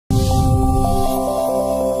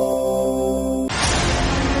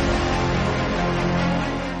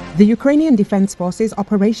The Ukrainian Defense Forces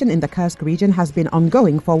operation in the Kursk region has been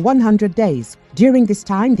ongoing for 100 days. During this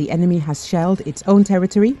time, the enemy has shelled its own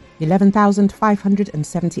territory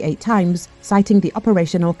 11,578 times, citing the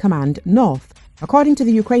operational command North. According to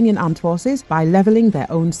the Ukrainian Armed Forces, by leveling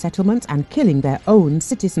their own settlements and killing their own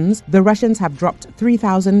citizens, the Russians have dropped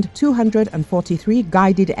 3,243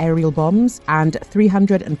 guided aerial bombs and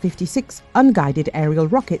 356 unguided aerial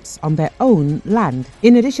rockets on their own land.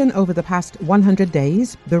 In addition, over the past 100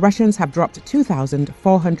 days, the Russians have dropped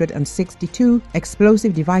 2,462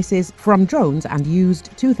 explosive devices from drones and used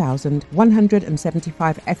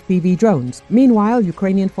 2,175 FPV drones. Meanwhile,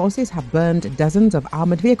 Ukrainian forces have burned dozens of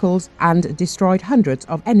armored vehicles and destroyed hundreds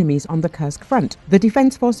of enemies on the Kursk front. The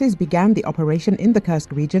defense forces began the operation in the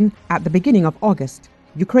Kursk region at the beginning of August.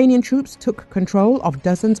 Ukrainian troops took control of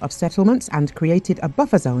dozens of settlements and created a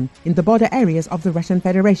buffer zone in the border areas of the Russian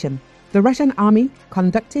Federation. The Russian army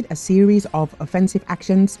conducted a series of offensive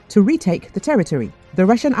actions to retake the territory. The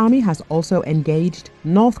Russian army has also engaged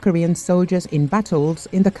North Korean soldiers in battles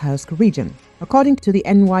in the Kursk region. According to the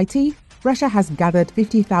NYT, Russia has gathered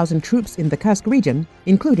 50,000 troops in the Kursk region,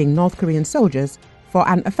 including North Korean soldiers, for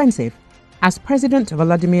an offensive. As President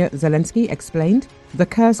Volodymyr Zelenski explained, the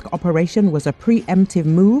Kursk operation was a preemptive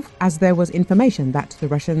move as there was information that the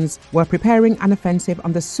Russians were preparing an offensive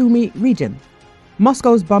on the Sumy region.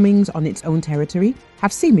 Moscow's bombings on its own territory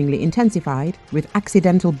have seemingly intensified, with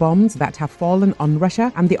accidental bombs that have fallen on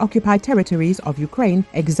Russia and the occupied territories of Ukraine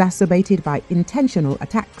exacerbated by intentional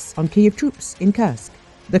attacks on Kyiv troops in Kursk.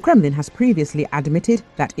 The Kremlin has previously admitted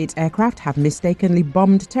that its aircraft have mistakenly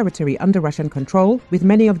bombed territory under Russian control, with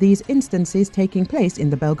many of these instances taking place in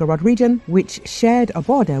the Belgorod region, which shared a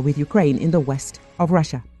border with Ukraine in the west of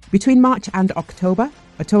Russia. Between March and October,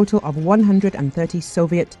 a total of 130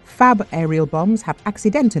 Soviet FAB aerial bombs have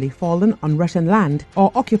accidentally fallen on Russian land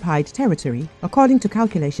or occupied territory, according to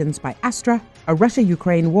calculations by Astra, a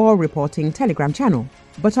Russia-Ukraine war reporting Telegram channel.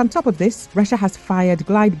 But on top of this, Russia has fired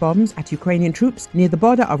glide bombs at Ukrainian troops near the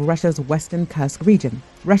border of Russia's western Kursk region.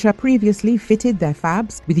 Russia previously fitted their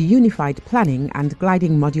FABs with unified planning and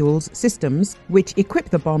gliding modules systems, which equip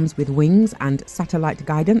the bombs with wings and satellite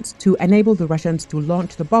guidance to enable the Russians to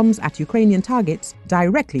launch the bombs at Ukrainian targets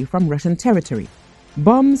directly from Russian territory.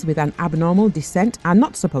 Bombs with an abnormal descent are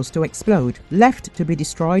not supposed to explode, left to be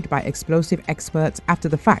destroyed by explosive experts after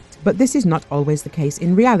the fact, but this is not always the case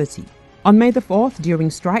in reality. On May the 4th,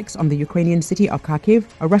 during strikes on the Ukrainian city of Kharkiv,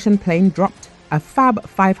 a Russian plane dropped a FAB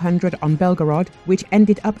 500 on Belgorod, which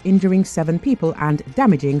ended up injuring 7 people and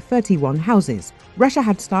damaging 31 houses. Russia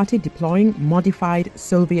had started deploying modified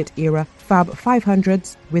Soviet-era FAB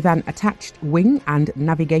 500s with an attached wing and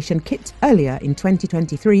navigation kit earlier in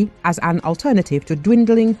 2023 as an alternative to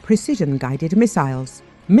dwindling precision-guided missiles.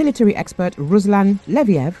 Military expert Ruslan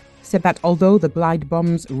Leviev said that although the glide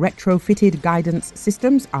bomb's retrofitted guidance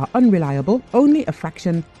systems are unreliable, only a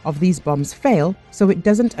fraction of these bombs fail, so it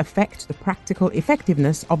doesn't affect the practical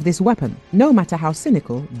effectiveness of this weapon, no matter how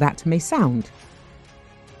cynical that may sound.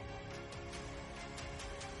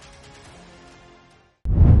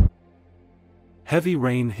 Heavy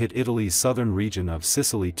rain hit Italy's southern region of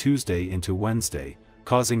Sicily Tuesday into Wednesday,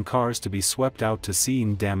 causing cars to be swept out to sea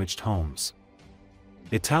and damaged homes.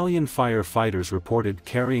 Italian firefighters reported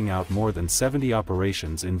carrying out more than 70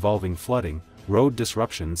 operations involving flooding, road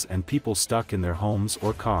disruptions and people stuck in their homes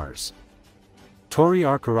or cars. Torri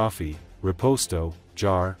Arcarafi, Riposto,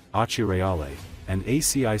 Jar, Acireale, and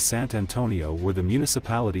ACI Sant'Antonio were the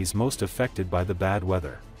municipalities most affected by the bad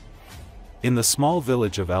weather. In the small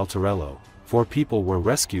village of Altarello, 4 people were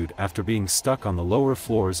rescued after being stuck on the lower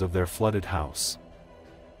floors of their flooded house.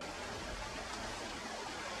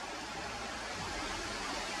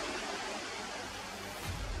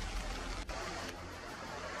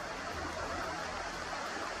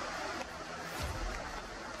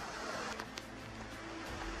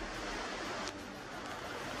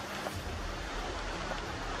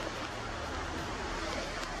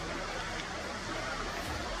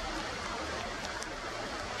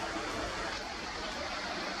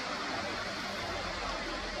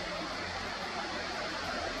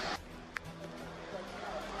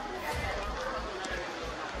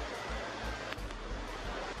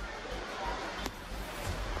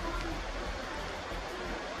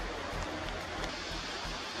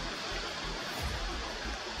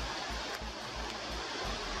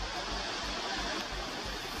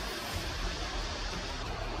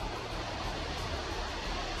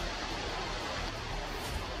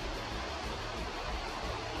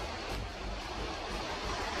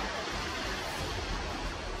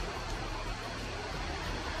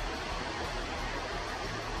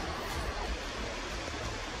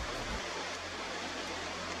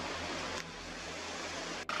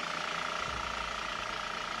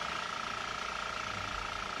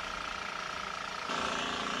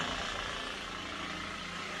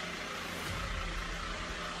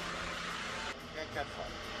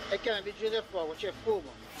 E chiama vigili del fuoco, c'è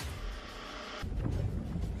fumo.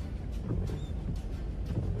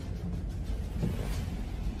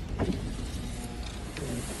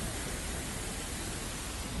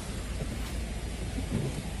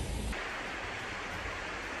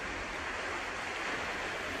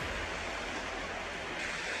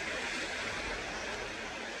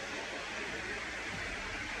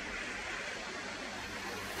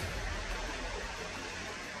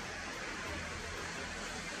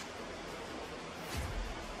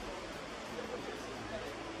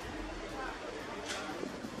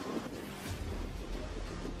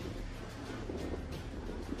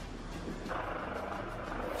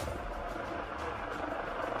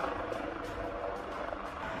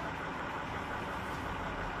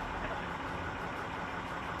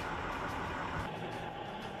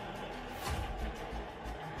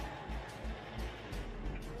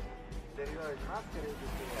 Arrivare le maschere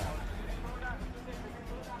e